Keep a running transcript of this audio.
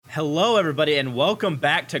Hello, everybody, and welcome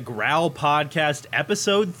back to Growl Podcast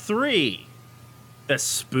Episode 3, the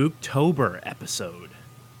Spooktober episode.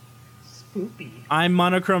 Spoopy. I'm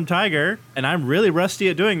Monochrome Tiger, and I'm really rusty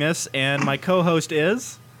at doing this, and my co-host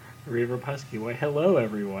is... Reaver Pusky. Why, hello,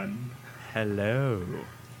 everyone. Hello.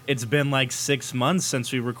 It's been like 6 months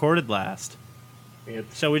since we recorded last.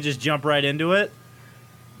 Shall we just jump right into it?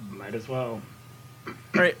 Might as well. All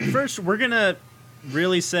right, first, we're going to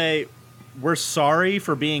really say... we're sorry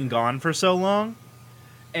for being gone for so long,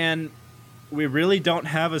 and we really don't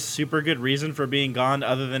have a super good reason for being gone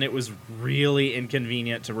other than it was really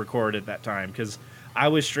inconvenient to record at that time, because I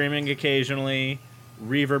was streaming occasionally.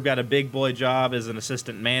 Reverb got a big boy job as an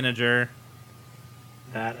assistant manager.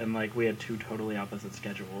 That and, we had two totally opposite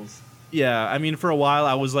schedules. Yeah, I mean, for a while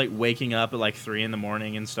I was, waking up at, 3 in the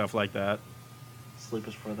morning and stuff like that. Sleep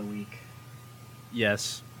is for the weak.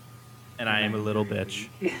 Yes. And I am a little bitch.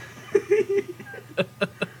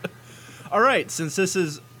 All right, since this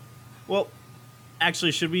is... well,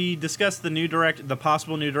 actually, should we discuss the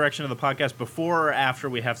possible new direction of the podcast before or after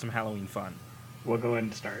we have some Halloween fun? We'll go ahead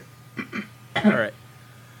and start. All right.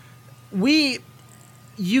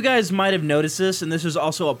 You guys might have noticed this, and this is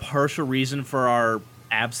also a partial reason for our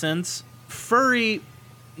absence. Furry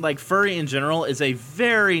in general, is a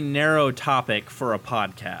very narrow topic for a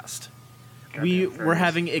podcast. We're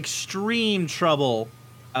having extreme trouble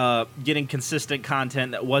getting consistent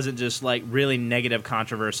content that wasn't just really negative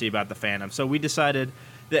controversy about the fandom. So we decided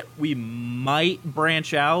that we might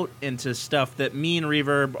branch out into stuff that me and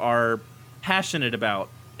Reverb are passionate about.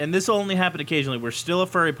 And this will only happen occasionally. We're still a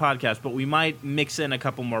furry podcast, but we might mix in a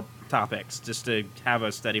couple more topics just to have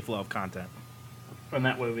a steady flow of content. And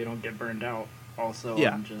that way we don't get burned out. Also,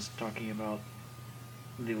 yeah. I'm just talking about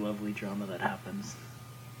the lovely drama that happens.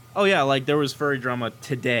 Oh, yeah, there was furry drama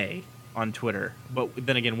today on Twitter. But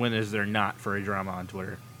then again, when is there not furry drama on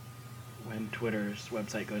Twitter? When Twitter's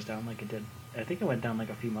website goes down like it did. I think it went down a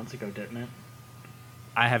few months ago, didn't it?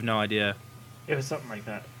 I have no idea. It was something like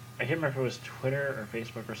that. I can't remember if it was Twitter or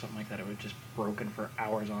Facebook or something like that. It was just broken for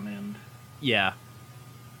hours on end. Yeah.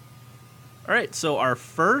 All right, so our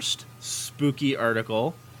first spooky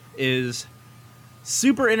article is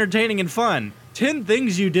super entertaining and fun. 10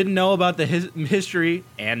 things you didn't know about the history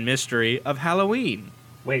and mystery of Halloween.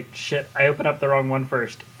 Wait, shit, I opened up the wrong one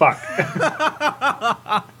first. Fuck.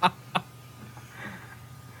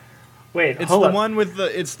 Wait, it's hold the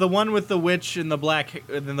up. It's the one with the witch and the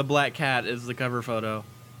black cat is the cover photo.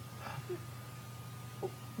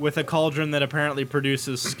 With a cauldron that apparently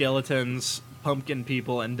produces skeletons, pumpkin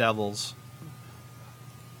people, and devils.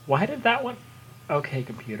 Why did that one... Okay,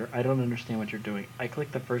 computer, I don't understand what you're doing. I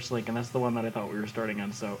clicked the first link, and that's the one that I thought we were starting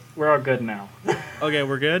on, so we're all good now. Okay,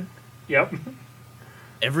 we're good? Yep.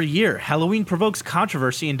 Every year, Halloween provokes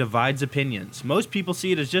controversy and divides opinions. Most people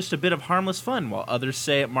see it as just a bit of harmless fun, while others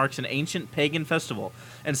say it marks an ancient pagan festival.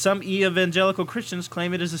 And some evangelical Christians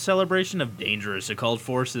claim it is a celebration of dangerous occult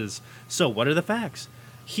forces. So what are the facts?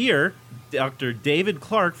 Here, Dr. David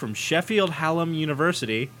Clark from Sheffield Hallam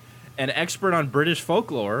University, an expert on British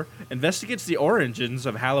folklore, investigates the origins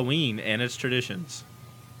of Halloween and its traditions.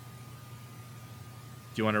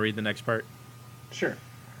 Do you want to read the next part? Sure.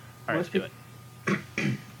 All right, do it.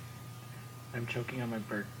 I'm choking on my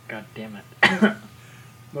bird. God damn it.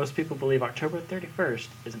 Most people believe October 31st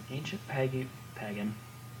is an ancient pagan,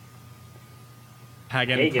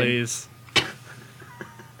 please.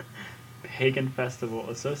 Pagan festival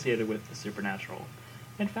associated with the supernatural.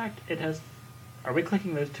 In fact, it has... Are we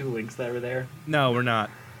clicking those two links that are there? No, we're not.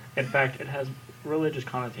 In fact, it has religious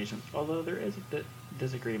connotations, although there is a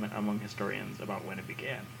disagreement among historians about when it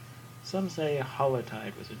began. Some say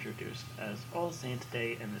Hallowtide was introduced as All Saints'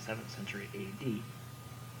 Day in the 7th century AD,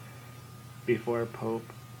 before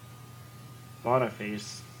Pope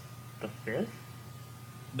Boniface V?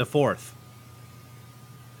 The 4th.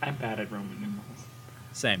 I'm bad at Roman numerals.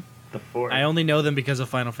 Same. The 4th. I only know them because of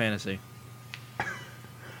Final Fantasy.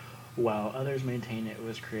 While others maintain it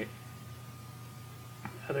was created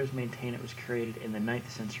in the 9th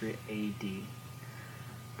century AD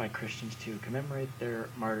by Christians to commemorate their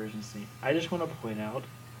martyrs and saints. I just want to point out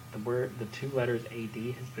the two letters AD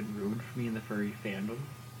has been ruined for me in the furry fandom.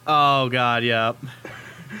 Oh god, yeah.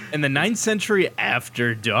 In the 9th century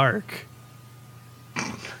after dark.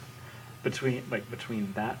 Between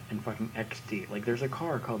that and fucking XD. There's a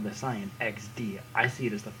car called the Scion XD. I see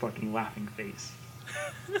it as the fucking laughing face.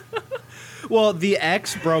 Well, the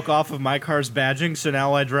X broke off of my car's badging, so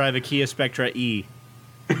now I drive a Kia Spectra E.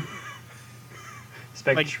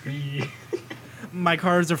 Spectre. My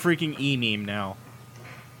car's a freaking E meme now.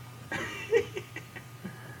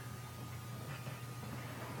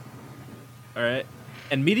 Alright.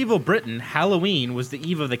 In medieval Britain, Halloween was the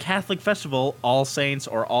eve of the Catholic festival All Saints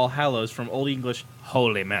or All Hallows, from Old English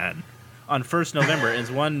Holy Man, on 1st November,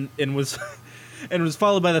 and was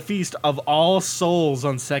followed by the feast of All Souls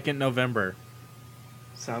on 2nd November.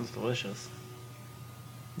 Sounds delicious.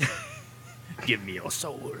 Give me your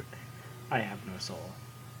soul. I have no soul.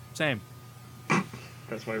 Same.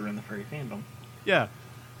 That's why we're in the furry fandom. Yeah.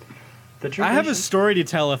 The I have a tradition- story to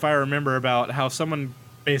tell if I remember about how someone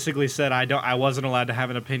basically said I wasn't allowed to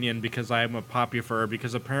have an opinion because I am a popufur,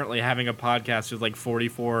 because apparently having a podcast with like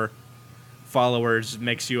 44 followers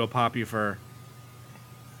makes you a popufur.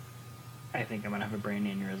 I think I'm gonna have a brain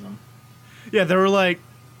aneurysm. Yeah, they were like,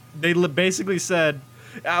 basically said,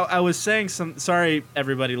 I was saying sorry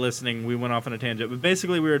everybody listening, we went off on a tangent, but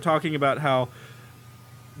basically we were talking about how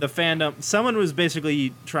the fandom, someone was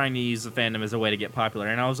basically trying to use the fandom as a way to get popular,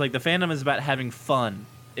 and I was like, the fandom is about having fun.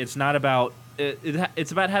 It's not about,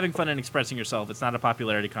 it's about having fun and expressing yourself. It's not a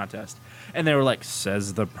popularity contest. And they were like,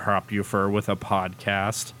 says the popufur with a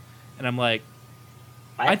podcast. And I'm like,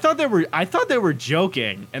 I thought they were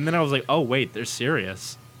joking, and then I was like, oh wait, they're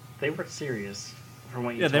serious. They were serious from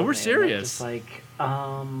what you Yeah, told they were me. serious. Just like,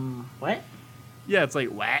 what? Yeah, it's like,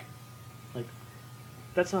 what? Like,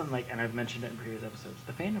 that's something like, and I've mentioned it in previous episodes.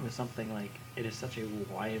 The fandom is something like, it is such a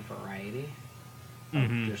wide variety of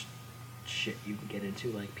just shit you can get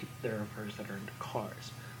into. Like, there are furs that are into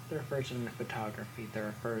cars. There are furs into photography. There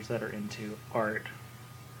are furs that are into art.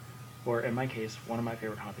 Or in my case, one of my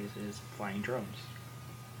favorite hobbies is flying drones.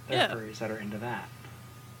 There are furries that are into that.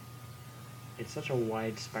 It's such a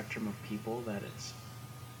wide spectrum of people that it's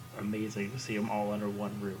amazing to see them all under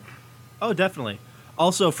one roof. Oh, definitely.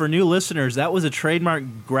 Also, for new listeners, that was a trademark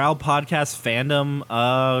Growl Podcast fandom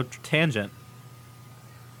tangent.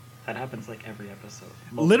 That happens like every episode.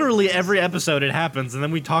 Literally every episode it happens, and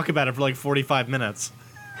then we talk about it for like 45 minutes.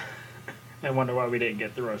 I wonder why we didn't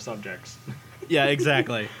get through our subjects. Yeah,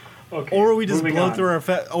 exactly. Okay. Or we just moving blow on. through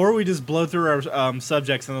our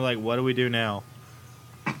subjects, and they're like, "What do we do now?"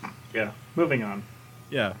 Yeah. Moving on.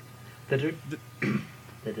 Yeah. The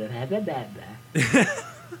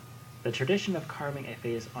tradition of carving a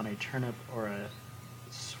face on a turnip or a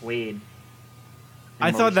swede.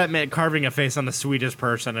 I thought that meant carving a face on the sweetest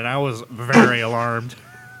person, and I was very alarmed.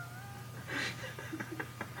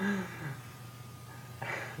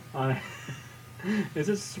 Is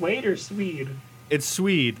it Swede or Swede? It's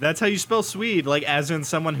Swede. That's how you spell Swede, like as in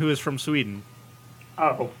someone who is from Sweden.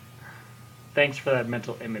 Oh. Thanks for that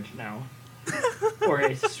mental image now. Or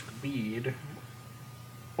a Swede.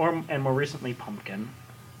 And more recently, pumpkin.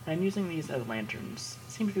 And using these as lanterns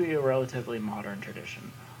seems to be a relatively modern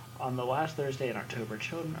tradition. On the last Thursday in October,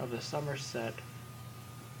 children of the Somerset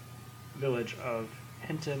village of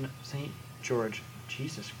Hinton St. George,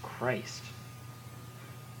 Jesus Christ,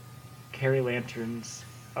 carry lanterns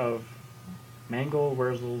of Mangel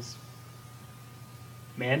Wurzels.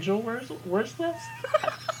 Mangel Wurzels?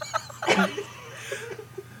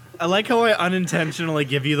 I like how I unintentionally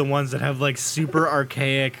give you the ones that have like super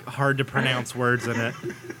archaic, hard to pronounce words in it.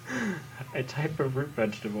 A type of root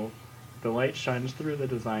vegetable. The light shines through the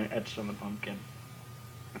design etched on the pumpkin.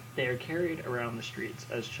 They are carried around the streets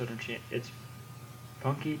as children chant, "It's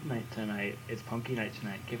punky night tonight. It's punky night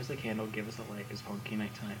tonight. Give us a candle. Give us a light. It's punky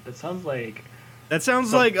night tonight." That sounds like... That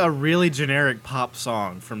sounds like a really generic pop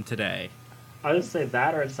song from today. I would say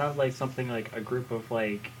that, or it sounds like something like a group of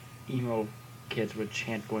like emo kids would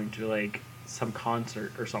chant going to like some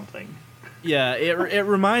concert or something. Yeah, it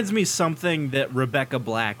reminds me something that Rebecca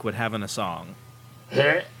Black would have in a song.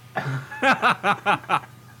 In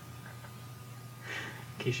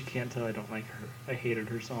case you can't tell, I don't like her. I hated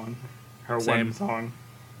her song. Her Same. one song.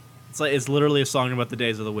 It's literally a song about the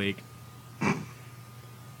days of the week.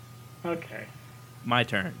 Okay. My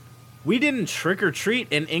turn. We didn't trick or treat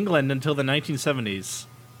in England until the 1970s.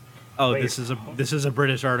 Oh, Wait. this is a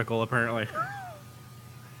British article apparently.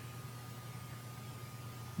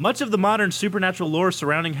 Much of the modern supernatural lore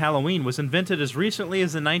surrounding Halloween was invented as recently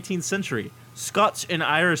as the 19th century. Scots and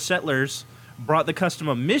Irish settlers brought the custom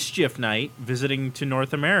of Mischief Night visiting to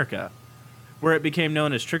North America, where it became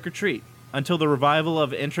known as trick or treat. Until the revival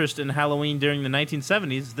of interest in Halloween during the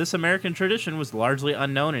 1970s, this American tradition was largely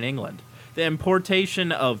unknown in England. The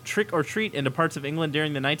importation of trick or treat into parts of England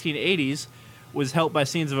during the 1980s was helped by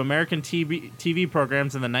scenes of American TV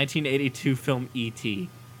programs in the 1982 film E.T.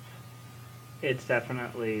 It's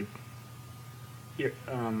definitely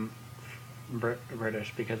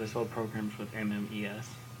British because I saw programs with MMES.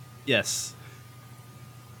 Yes.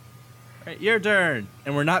 All right, your turn.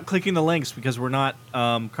 And we're not clicking the links because we're not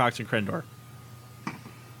Cox and Crendor.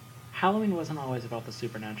 Halloween wasn't always about the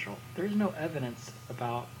supernatural. There is no evidence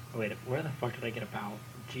Wait, where the fuck did I get about?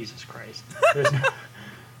 Jesus Christ. There's no,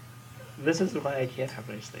 this is why I can't have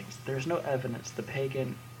nice things. There's no evidence the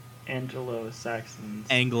pagan Anglo-Saxons...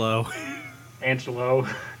 Anglo. Anglo...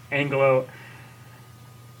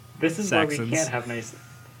 This is why we Saxons. can't have nice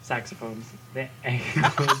saxophones. The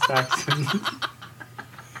Anglo-Saxons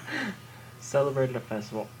celebrated a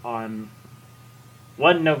festival on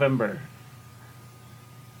 1 November.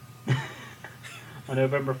 On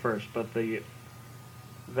November 1st, but the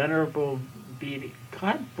Venerable Bede...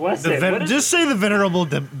 God bless it. What is Just say the Venerable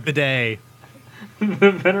Bidet.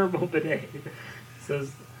 the Venerable Bidet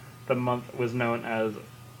says the month was known as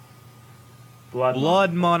Blood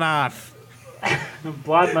Monath.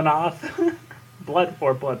 Blood Month.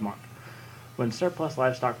 Blood Month, when surplus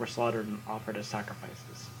livestock were slaughtered and offered as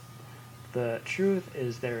sacrifices. The truth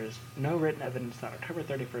is there is no written evidence that October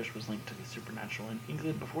 31st was linked to the supernatural in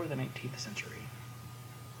England before the 19th century.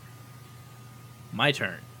 My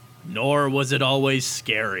turn. Nor was it always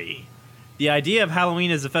scary. The idea of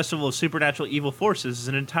Halloween as a festival of supernatural evil forces is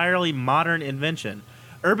an entirely modern invention.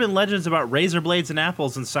 Urban legends about razor blades and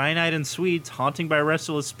apples and cyanide and sweets, haunting by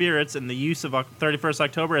restless spirits, and the use of 31st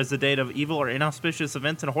October as the date of evil or inauspicious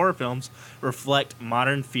events in horror films reflect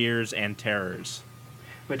modern fears and terrors.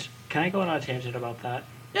 Which, can I go on a tangent about that?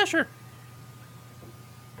 Yeah, sure.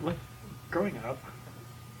 Look, growing up,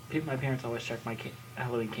 my parents always checked my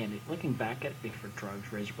Halloween candy. Looking back at it for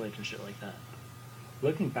drugs, razor blades, and shit like that.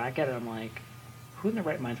 Looking back at it, I'm like, who in their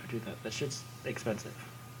right minds would do that? That shit's expensive.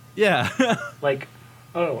 Yeah. Like,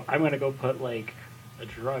 oh, I'm gonna go put like a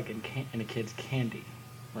drug in a kid's candy.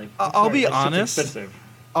 Like, I'll be that shit's honest. expensive.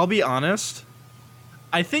 I'll be honest.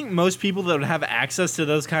 I think most people that would have access to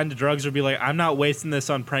those kind of drugs would be like, I'm not wasting this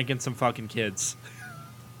on pranking some fucking kids.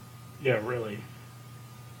 Yeah, really.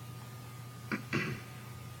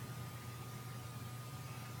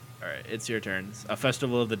 Alright, it's your turn. A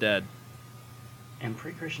Festival of the Dead. In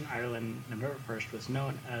pre-Christian Ireland, November 1st was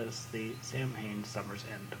known as the Samhain Summer's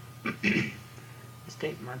End. This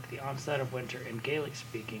date marked the onset of winter in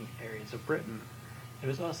Gaelic-speaking areas of Britain. It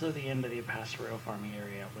was also the end of the pastoral farming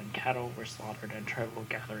area when cattle were slaughtered and tribal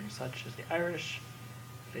gatherings such as the Irish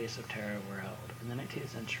Face of Terror were held. In the 19th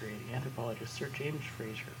century, the anthropologist Sir James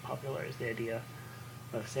Frazer popularized the idea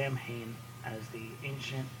of Samhain as the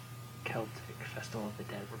ancient Celtic Festival of the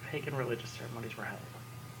Dead, where pagan religious ceremonies were held.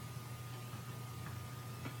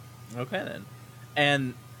 Okay, then.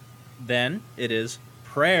 And then it is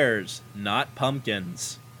prayers, not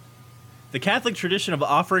pumpkins. The Catholic tradition of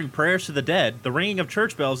offering prayers to the dead, the ringing of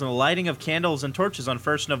church bells, and the lighting of candles and torches on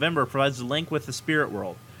 1st November provides a link with the spirit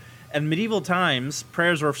world. In medieval times,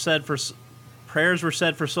 prayers were said for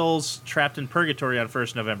souls trapped in purgatory on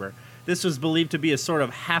 1st November. This was believed to be a sort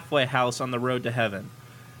of halfway house on the road to heaven.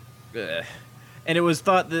 Ugh. And it was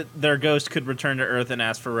thought that their ghost could return to Earth and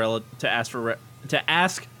ask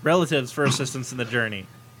relatives for assistance in the journey.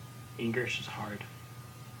 English is hard.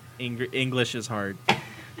 English is hard.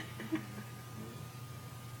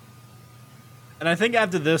 And I think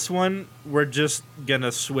after this one, we're just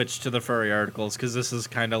gonna switch to the furry articles, because this is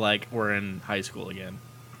kind of like we're in high school again.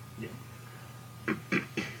 Yeah.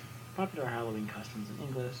 Popular Halloween customs in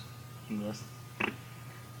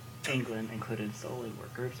England included solely where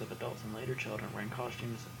groups of adults and later children wearing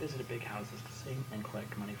costumes visited big houses to sing and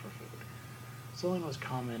collect money for food. Souling was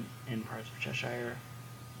common in parts of Cheshire,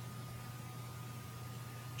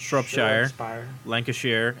 Shropshire,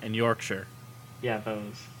 Lancashire, and Yorkshire. Yeah,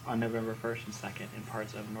 those. On November 1st and 2nd in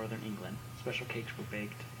parts of northern England, special cakes were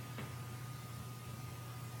baked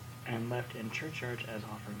and left in churchyards as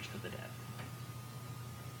offerings to the dead.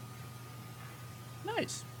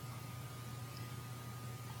 Nice.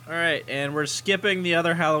 All right, and we're skipping the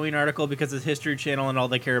other Halloween article because it's History Channel and all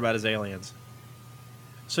they care about is aliens.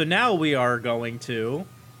 So now we are going to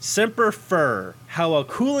Semper Fur, how a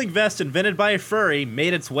cooling vest invented by a furry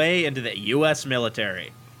made its way into the U.S.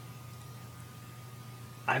 military.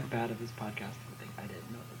 I'm bad at this podcast. I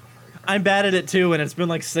didn't know that before. I'm bad at it too, and it's been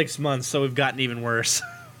like 6 months, so we've gotten even worse.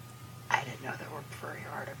 I didn't know there were furry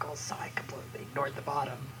articles, so I completely ignored the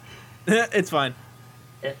bottom. It's fine.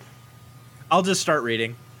 I'll just start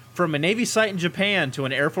reading. From a Navy site in Japan to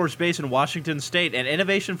an Air Force base in Washington State, an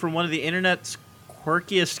innovation from one of the internet's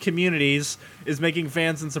quirkiest communities is making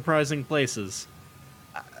fans in surprising places.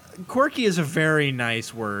 Quirky is a very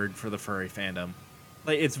nice word for the furry fandom.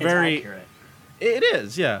 Like it's very accurate. It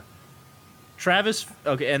is, yeah. Travis,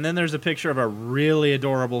 okay, and then there's a picture of a really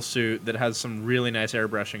adorable suit that has some really nice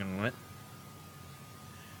airbrushing on it.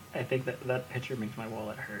 I think that picture makes my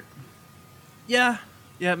wallet hurt. Yeah,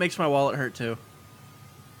 it makes my wallet hurt too.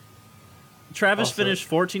 Travis Also, finished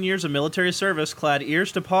 14 years of military service, clad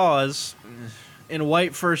ears to paws in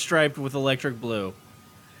white fur striped with electric blue.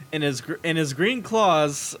 In his green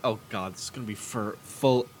claws. Oh God, this is gonna be fur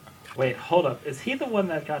full. Wait, hold up. Is he the one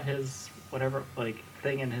that got his whatever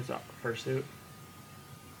thing in his fursuit?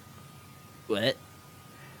 What?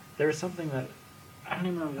 There was something that I don't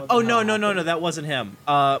even remember. Oh no, that wasn't him.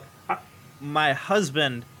 My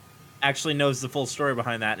husband actually knows the full story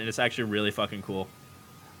behind that, and it's actually really fucking cool.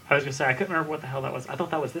 I was gonna say I couldn't remember what the hell that was. I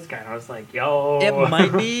thought that was this guy, and I was like, "Yo." It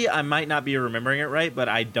might be. I might not be remembering it right, but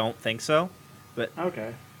I don't think so. But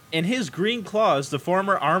okay. In his green claws, the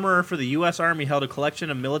former armorer for the U.S. Army held a collection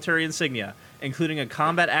of military insignia, including a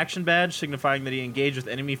combat action badge signifying that he engaged with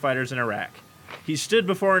enemy fighters in Iraq. He stood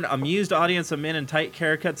before an amused audience of men in tight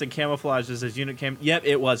haircuts and camouflage as his unit came. Yep,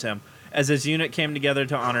 it was him. As his unit came together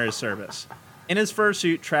to honor his service. In his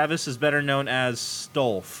fursuit, Travis is better known as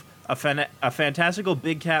Stolf, a fantastical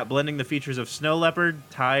big cat blending the features of snow leopard,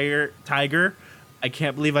 tiger. I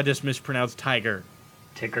can't believe I just mispronounced tiger.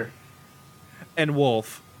 Ticker. And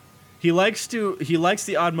wolf. He likes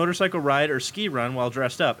the odd motorcycle ride or ski run while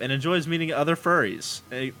dressed up, and enjoys meeting other furries,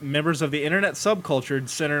 members of the internet subculture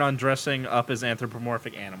centered on dressing up as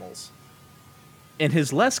anthropomorphic animals. In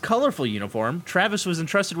his less colorful uniform, Travis was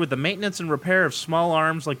entrusted with the maintenance and repair of small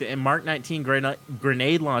arms like the Mark 19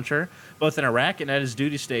 grenade launcher, both in Iraq and at his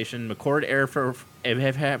duty station, McCord Air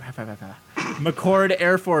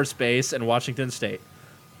Force Base in Washington State.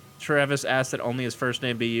 Travis asked that only his first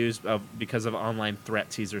name be used because of online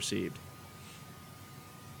threats he's received.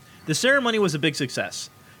 The ceremony was a big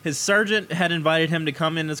success. His sergeant had invited him to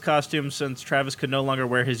come in his costume since Travis could no longer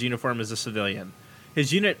wear his uniform as a civilian.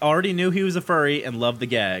 His unit already knew he was a furry and loved the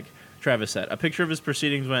gag, Travis said. A picture of his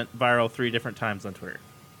proceedings went viral 3 different times on Twitter.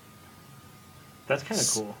 That's kind of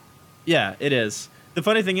cool. Yeah, it is. The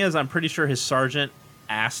funny thing is, I'm pretty sure his sergeant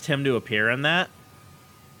asked him to appear in that.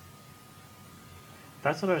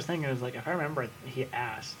 That's what I was thinking. It was like, if I remember, he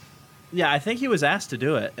asked. Yeah, I think he was asked to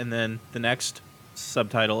do it, and then the next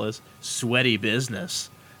subtitle is Sweaty Business.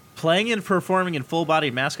 Playing and performing in a full-body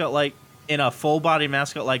mascot-like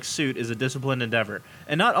suit is a disciplined endeavor,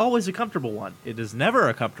 and not always a comfortable one. It is never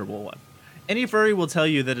a comfortable one. Any furry will tell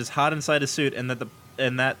you that it's hot inside a suit, and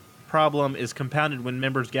that problem is compounded when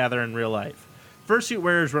members gather in real life. Fursuit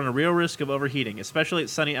wearers run a real risk of overheating, especially at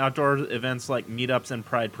sunny outdoor events like meetups and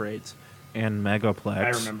pride parades. And Megaplex. I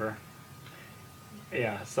remember.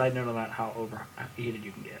 Yeah, side note on that, how overheated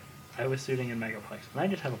you can get. I was suiting in Megaplex, and I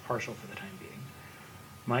just have a partial for the time being.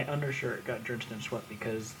 My undershirt got drenched in sweat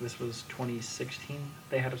because this was 2016.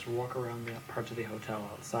 They had us walk around the parts of the hotel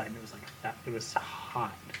outside, and it was like that. It was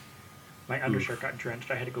hot. My undershirt got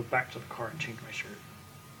drenched. I had to go back to the car and change my shirt.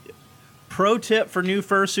 Pro tip for new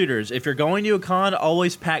fursuiters. If you're going to a con,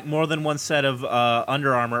 always pack more than one set of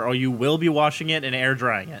Under Armour, or you will be washing it and air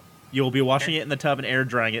drying it. You will be washing it in the tub and air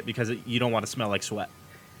drying it because you don't want to smell like sweat.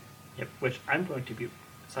 Yep, which I'm going to be,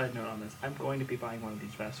 side note on this, I'm going to be buying one of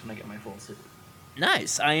these vests when I get my full suit.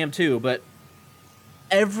 Nice, I am too, but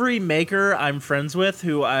every maker I'm friends with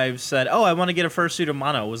who I've said, oh, I want to get a fursuit of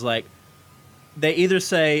mono, was like, they either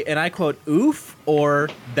say, and I quote, oof, or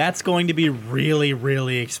that's going to be really,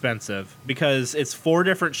 really expensive because it's 4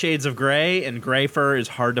 different shades of gray, and gray fur is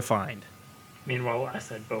hard to find. Meanwhile, I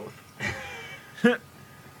said both.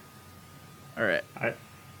 All right.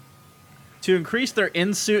 To increase their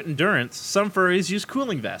in-suit endurance, some furries use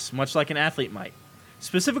cooling vests, much like an athlete might.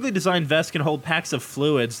 Specifically designed vests can hold packs of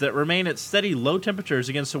fluids that remain at steady low temperatures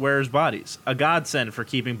against the wearer's bodies, a godsend for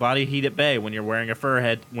keeping body heat at bay when you're wearing fur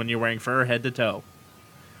head to toe.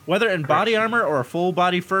 Whether in body armor or a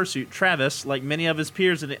full-body fursuit, Travis, like many of his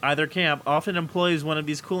peers in either camp, often employs one of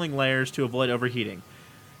these cooling layers to avoid overheating.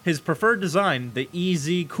 His preferred design, the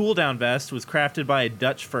EZ Cooldown Vest, was crafted by a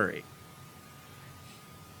Dutch furry.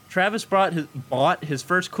 Travis bought his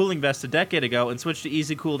first cooling vest a decade ago and switched to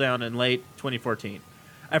Easy Cooldown in late 2014.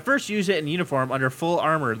 I first used it in uniform under full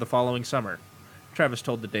armor the following summer, Travis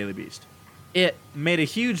told the Daily Beast. It made a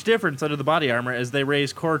huge difference under the body armor as they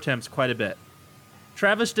raised core temps quite a bit.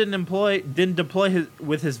 Travis didn't deploy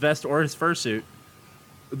with his vest or his fursuit,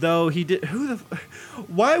 though he did.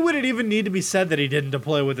 Why would it even need to be said that he didn't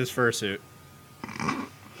deploy with his fursuit?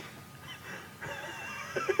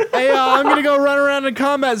 Hey, I'm going to go run around in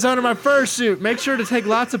combat zone in my fursuit. Make sure to take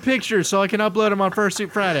lots of pictures so I can upload them on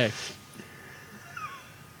Fursuit Friday.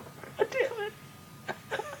 Damn it.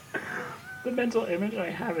 The mental image I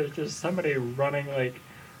have is just somebody running like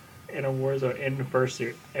in a war zone in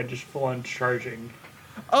fursuit and just full on charging.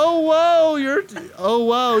 Oh, whoa,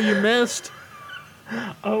 you missed.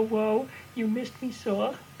 Oh, whoa, you missed me,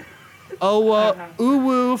 Scylla. Oh, whoa, ooh,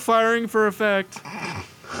 woo, firing for effect.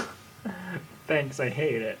 Thanks, I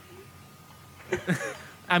hate it.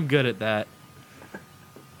 I'm good at that.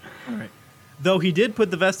 All right. Though he did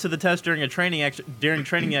put the vest to the test during training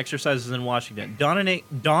exercises in Washington,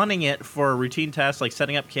 donning it for routine tasks like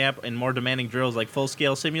setting up camp and more demanding drills like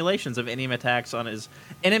full-scale simulations of enemy attacks on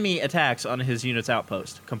his unit's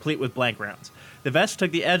outpost, complete with blank rounds. The vest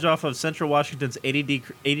took the edge off of central Washington's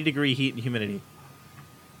 80-degree heat and humidity.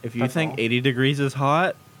 If you think 80 degrees is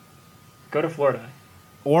hot, go to Florida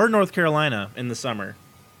or North Carolina in the summer.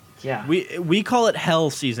 Yeah, we call it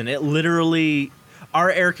hell season. It literally. Our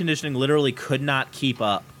air conditioning literally could not keep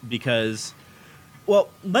up because,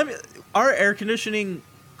 our air conditioning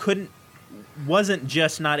wasn't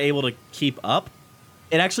just not able to keep up.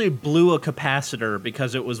 It actually blew a capacitor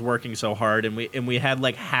because it was working so hard, and we had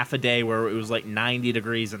like half a day where it was like 90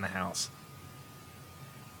 degrees in the house.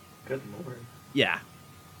 Good lord. Yeah.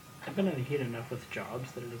 I've been in the heat enough with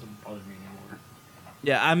jobs that it doesn't bother me anymore.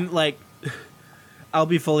 Yeah, I'm like, I'll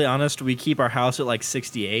be fully honest. We keep our house at like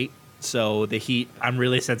 68. So the heat, I'm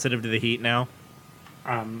really sensitive to the heat now.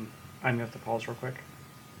 I'm going to have to pause real quick.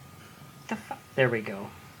 There we go.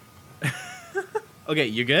 Okay,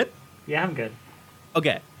 you good? Yeah, I'm good.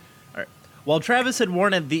 Okay. All right. While Travis had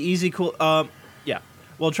worn the easy cooldown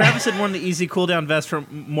vest for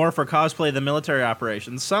cosplay than military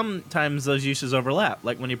operations, sometimes those uses overlap,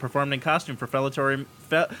 like when he performed in costume for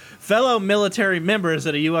fellow military members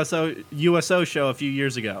at a USO show a few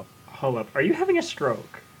years ago. Hold up. Are you having a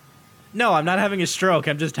stroke? No, I'm not having a stroke.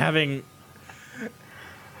 I'm just having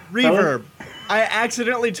reverb. I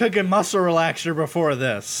accidentally took a muscle relaxer before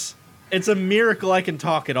this. It's a miracle I can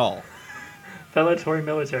talk at all. Fellow Tory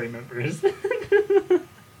military members.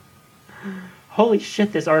 Holy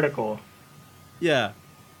shit, this article. Yeah.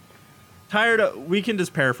 We can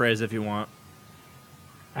just paraphrase if you want.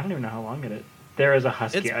 I don't even know how long it is. There is a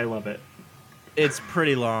husky. I love it. It's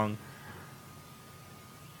pretty long.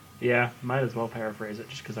 Yeah, might as well paraphrase it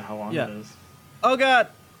just because of how long it is. Oh, God.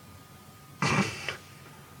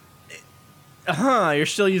 You're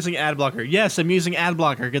still using ad blocker. Yes, I'm using ad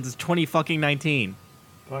blocker because it's 2019.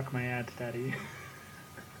 Block my ads, daddy.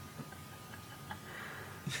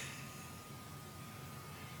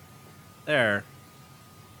 There.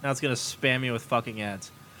 Now it's going to spam me with fucking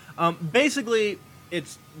ads. Basically,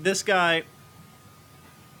 it's this guy...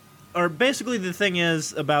 Or basically the thing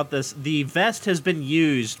is about this, the vest has been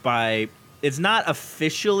used by... It's not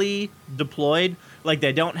officially deployed. Like,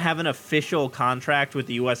 they don't have an official contract with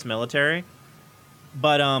the U.S. military.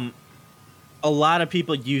 But a lot of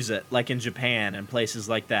people use it, like in Japan and places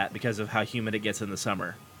like that, because of how humid it gets in the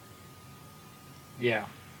summer. Yeah.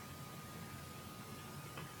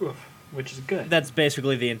 Oof. Which is good. That's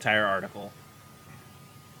basically the entire article.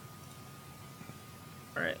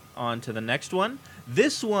 All right, on to the next one.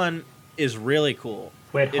 This one is really cool.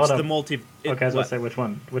 Wait, hold up. Okay, I was going to say which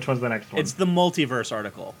one. Which one's the next one? It's the multiverse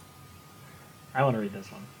article. I want to read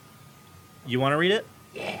this one. You want to read it?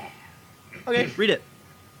 Yeah. Okay, read it.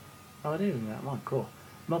 Oh, it isn't that long. Cool.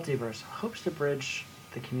 Multiverse hopes to bridge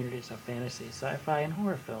the communities of fantasy, sci-fi, and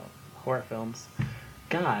horror films.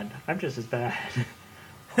 God, I'm just as bad.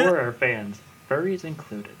 Horror fans, furries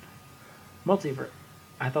included. Multiverse.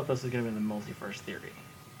 I thought this was going to be the multiverse theory.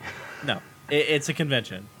 No, it's a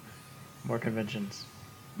convention. More conventions.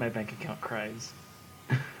 My bank account cries.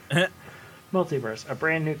 Multiverse, a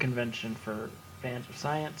brand new convention for fans of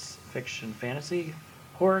science, fiction, fantasy,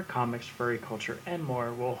 horror, comics, furry culture, and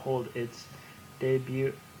more, will hold its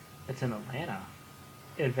debut. It's in Atlanta.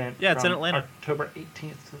 Event. Yeah, it's in Atlanta. October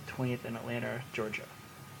 18th to the 20th in Atlanta, Georgia.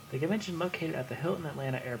 The convention, located at the Hilton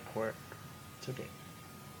Atlanta Airport. It's okay.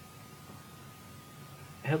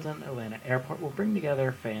 Hilton Atlanta Airport will bring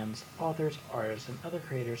together fans, authors, artists, and other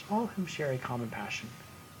creators, all of whom share a common passion: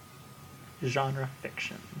 genre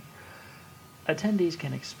fiction. Attendees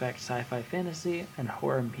can expect sci-fi, fantasy, and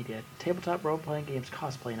horror media, tabletop role-playing games,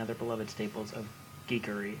 cosplay, and other beloved staples of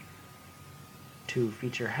geekery to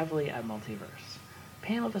feature heavily at Multiverse.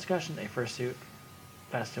 Panel discussions, a fursuit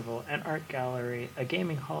festival, an art gallery, a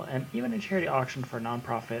gaming hall, and even a charity auction for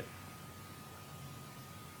nonprofit.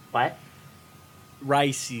 What?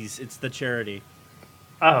 Riceys, it's the charity.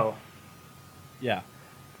 Oh. Yeah.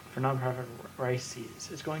 For nonprofit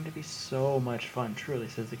Riceys. It's going to be so much fun, truly,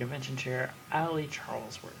 says the convention chair, Ali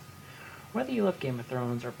Charlesworth. Whether you love Game of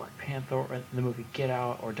Thrones or Black Panther or the movie Get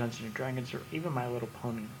Out or Dungeons & Dragons or even My Little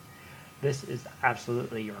Pony, this is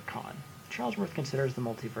absolutely your con. Charlesworth considers the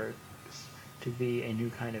multiverse to be a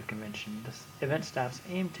new kind of convention. This event staffs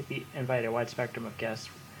aim to invite a wide spectrum of guests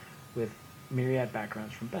with myriad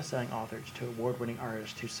backgrounds, from best-selling authors to award-winning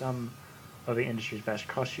artists to some of the industry's best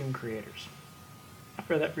costume creators.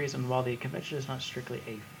 For that reason, while the convention is not strictly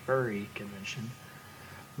a furry convention,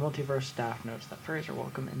 Multiverse staff notes that furries are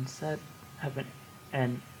welcome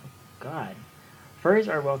and God.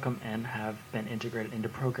 Furries are welcome and have been integrated into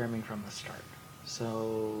programming from the start.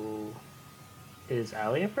 So, is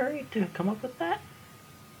Allie a furry to come up with that?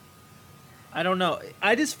 I don't know.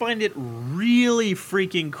 I just find it really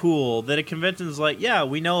freaking cool that a convention's like, yeah,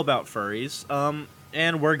 we know about furries,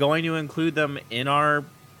 and we're going to include them in our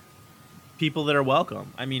people that are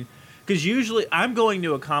welcome. I mean, because usually I'm going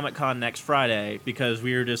to a Comic-Con next Friday because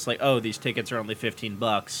we were just like, oh, these tickets are only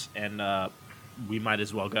 $15, and we might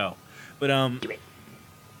as well go. But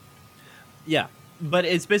yeah, but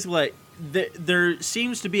it's basically like there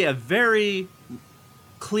seems to be a very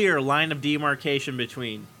clear line of demarcation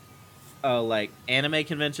between like anime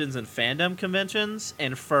conventions and fandom conventions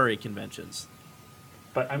and furry conventions.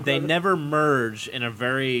 But they never merge in a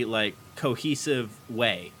very like cohesive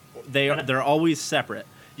way. They're always separate.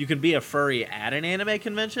 You can be a furry at an anime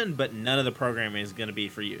convention, but none of the programming is going to be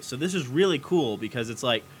for you. So this is really cool because it's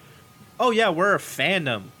like, oh yeah, we're a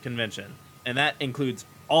fandom convention, and that includes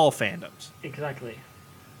all fandoms. Exactly.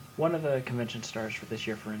 One of the convention stars for this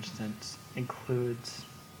year, for instance, includes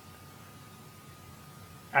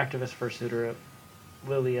activist fursuiter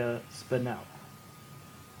Lilia Spinell.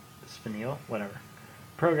 Spinell? Whatever.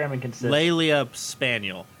 Programming consists... Lelia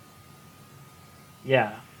Spaniel.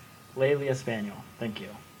 Yeah. Lelia Spaniel. Thank you.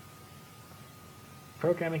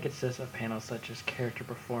 Programming consists of panels such as character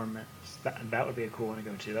performance. That would be a cool one to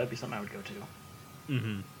go to. That would be something I would go to.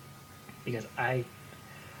 Mm-hmm. Because I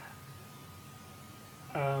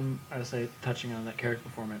would say, touching on that character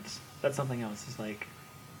performance, that's something else is like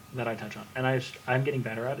that I touch on, and I'm getting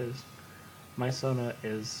better at is my Sona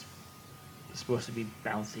is supposed to be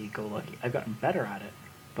bouncy, go lucky. I've gotten better at it,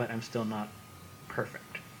 but I'm still not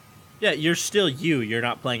perfect. Yeah, you're still you. You're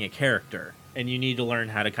not playing a character, and you need to learn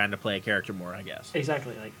how to kind of play a character more, I guess.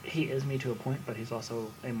 Exactly. Like he is me to a point, but he's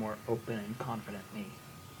also a more open and confident me.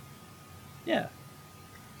 Yeah.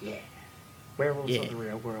 Yeah. Werewolves of the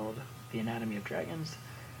Real World, The Anatomy of Dragons,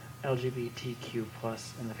 LGBTQ+,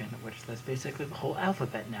 and the fandom, which that's basically the whole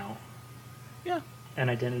alphabet now. Yeah. And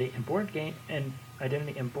identity in board and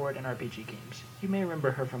RPG games. You may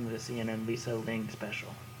remember her from the CNN Lisa Ling special.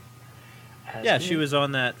 She was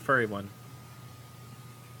on that furry one.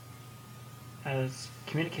 As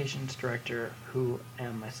communications director, who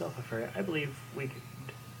am myself a furry, I believe we could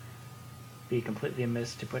be completely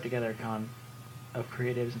amiss to put together a con of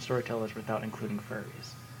creatives and storytellers without including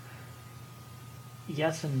furries.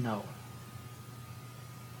 Yes and no.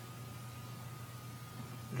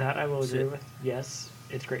 That I will agree with. Yes,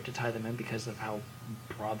 it's great to tie them in because of how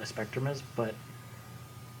broad the spectrum is, but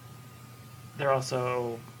they're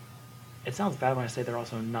also... It sounds bad when I say they're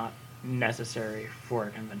also not necessary for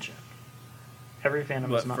a convention. Every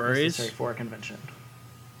fandom is not necessary for a convention.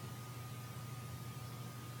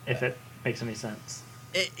 If it makes any sense.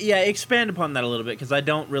 Expand upon that a little bit, because I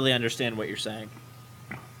don't really understand what you're saying.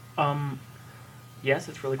 Yes,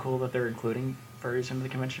 it's really cool that they're including furries into the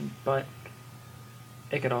convention, but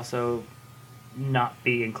it could also not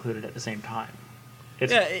be included at the same time.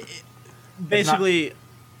 Basically,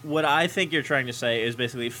 what I think you're trying to say is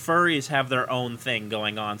basically furries have their own thing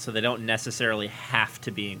going on, so they don't necessarily have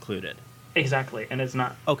to be included. Exactly, and it's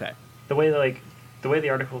not... Okay. The way the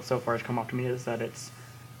article so far has come off to me is that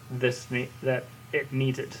that it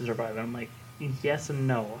needs it to survive. And I'm like, yes and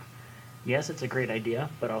no. Yes, it's a great idea,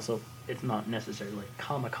 but also it's not necessarily like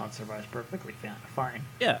Comic-Con survives perfectly fine.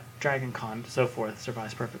 Yeah. Dragon Con, so forth,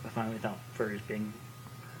 survives perfectly fine without furries being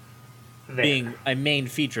there. Being a main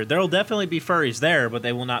feature. There will definitely be furries there, but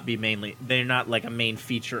they will not be mainly... They're not like a main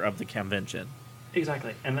feature of the convention.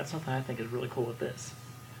 Exactly, and that's something I think is really cool with this.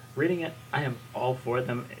 Reading it, I am all for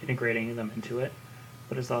them integrating them into it,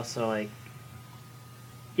 but it's also like,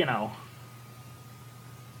 you know...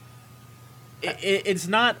 It's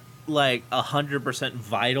not... like 100%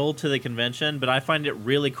 vital to the convention, but I find it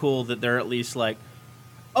really cool that they're at least like,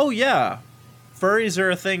 oh yeah, furries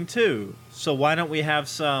are a thing too, so why don't we have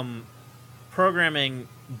some programming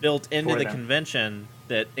built into the convention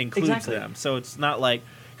that includes them? So it's not like,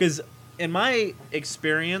 because in my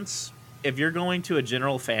experience, if you're going to a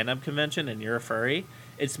general fandom convention and you're a furry,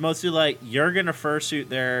 it's mostly like you're gonna fursuit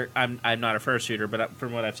there. I'm not a fursuiter, but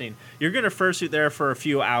from what I've seen, you're gonna fursuit there for a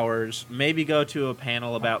few hours, maybe go to a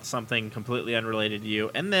panel about something completely unrelated to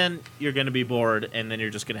you, and then you're gonna be bored, and then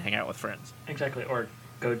you're just gonna hang out with friends. Exactly, or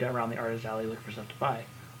go down around the artist alley looking for stuff to buy.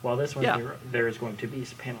 While this one, there is going to be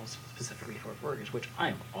panels specifically for furries, which I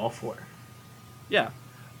am all for. Yeah.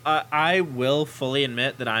 I will fully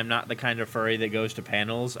admit that I'm not the kind of furry that goes to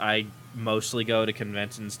panels. I mostly go to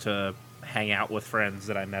conventions to hang out with friends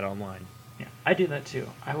that I met online. Yeah, I do that too.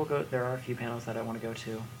 I will go. There are a few panels that I want to go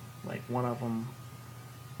to. Like one of them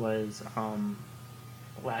was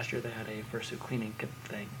last year they had a fursuit cleaning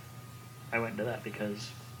thing. I went to that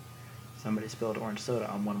because somebody spilled orange soda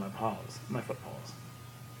on one of my foot paws.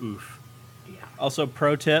 Oof. Yeah. Also,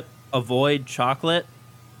 pro tip, avoid chocolate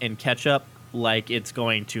and ketchup like it's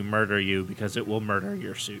going to murder you because it will murder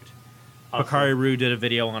your suit. Also, Hikari Rue did a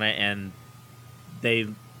video on it, and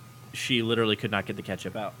she literally could not get the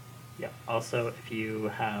ketchup out. Yeah. Also, if you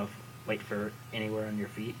have white fur anywhere on your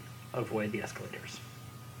feet, avoid the escalators.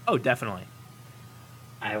 Oh, definitely.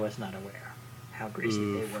 I was not aware how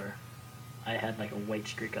greasy they were. I had like a white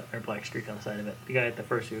streak or black streak on the side of it. The guy at the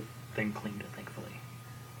fursuit thing cleaned it, thankfully.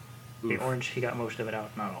 The orange, he got most of it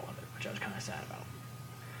out, not all of it, which I was kind of sad about.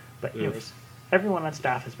 But anyways, everyone on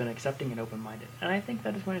staff has been accepting and open-minded, and I think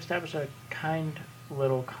that is going to establish a kind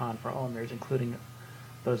little con for all owners, including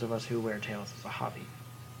those of us who wear tails as a hobby.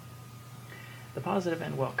 The positive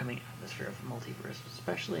and welcoming atmosphere of the multiverse is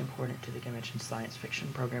especially important to the convention's science fiction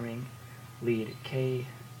programming lead, K.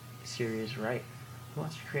 Series Wright, who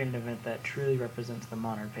wants to create an event that truly represents the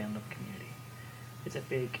modern fandom community. It's a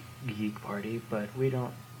big geek party, but we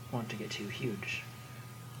don't want to get too huge.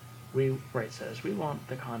 Wright says, we want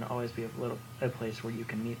the con to always be a place where you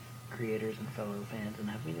can meet creators and fellow fans and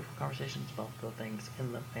have meaningful conversations about the things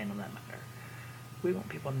in the fandom that matter. We want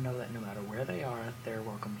people to know that no matter where they are, they're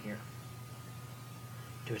welcome here.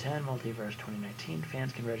 To attend Multiverse 2019,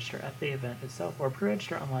 fans can register at the event itself or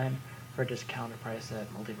pre-register online for a discounted price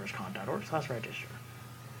at multiversecon.org/register.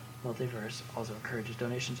 Multiverse also encourages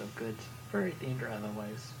donations of goods, furry themed or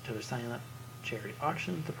otherwise, to their sign-up charity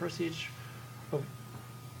auction, the proceeds of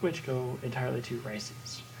which go entirely to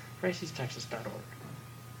Riceys. Ricey'sTexas.org.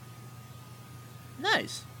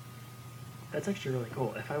 Nice. That's actually really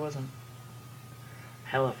cool. If I wasn't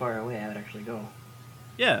hella far away, I would actually go.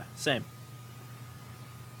 Yeah, same.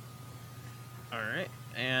 All right.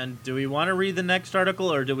 And do we want to read the next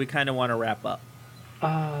article, or do we kind of want to wrap up?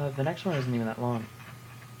 The next one isn't even that long.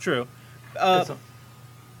 True.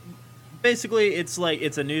 Basically, it's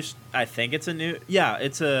a new. I think it's a new. Yeah,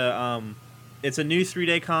 it's a new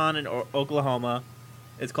 3-day con in Oklahoma.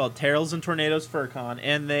 It's called Tails and Tornadoes Fur Con,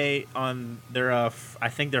 and they on their I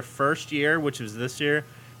think their first year, which was this year,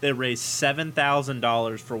 they raised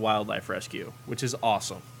 $7,000 for wildlife rescue, which is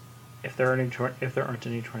awesome. If there aren't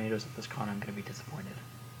any tornadoes at this con, I'm going to be disappointed.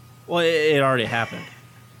 Well, it already happened.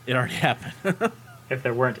 It already happened. If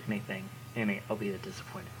there weren't anything in it, I'll be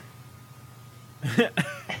disappointed.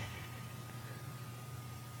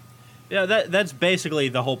 Yeah, that's basically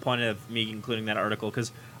the whole point of me including that article,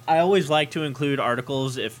 because I always like to include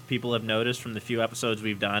articles, if people have noticed from the few episodes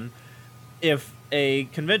we've done. If a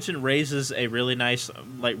convention raises a really nice,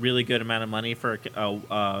 really good amount of money for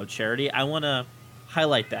a charity, I want to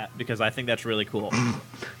highlight that because I think that's really cool.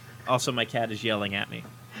 Also, my cat is yelling at me.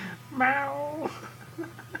 Meow.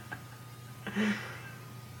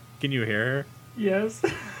 Can you hear her? Yes.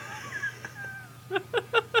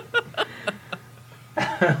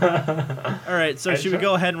 All right, so should we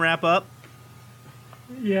go ahead and wrap up?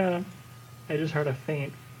 Yeah. I just heard a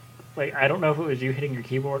faint. I don't know if it was you hitting your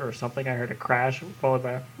keyboard or something. I heard a crash followed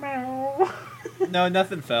by a meow. No,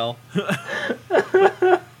 nothing fell.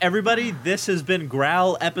 Everybody, this has been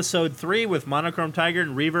Growl Episode 3 with Monochrome Tiger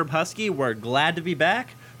and Reverb Husky. We're glad to be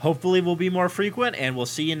back. Hopefully we'll be more frequent, and we'll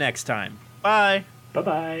see you next time. Bye.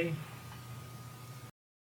 Bye-bye.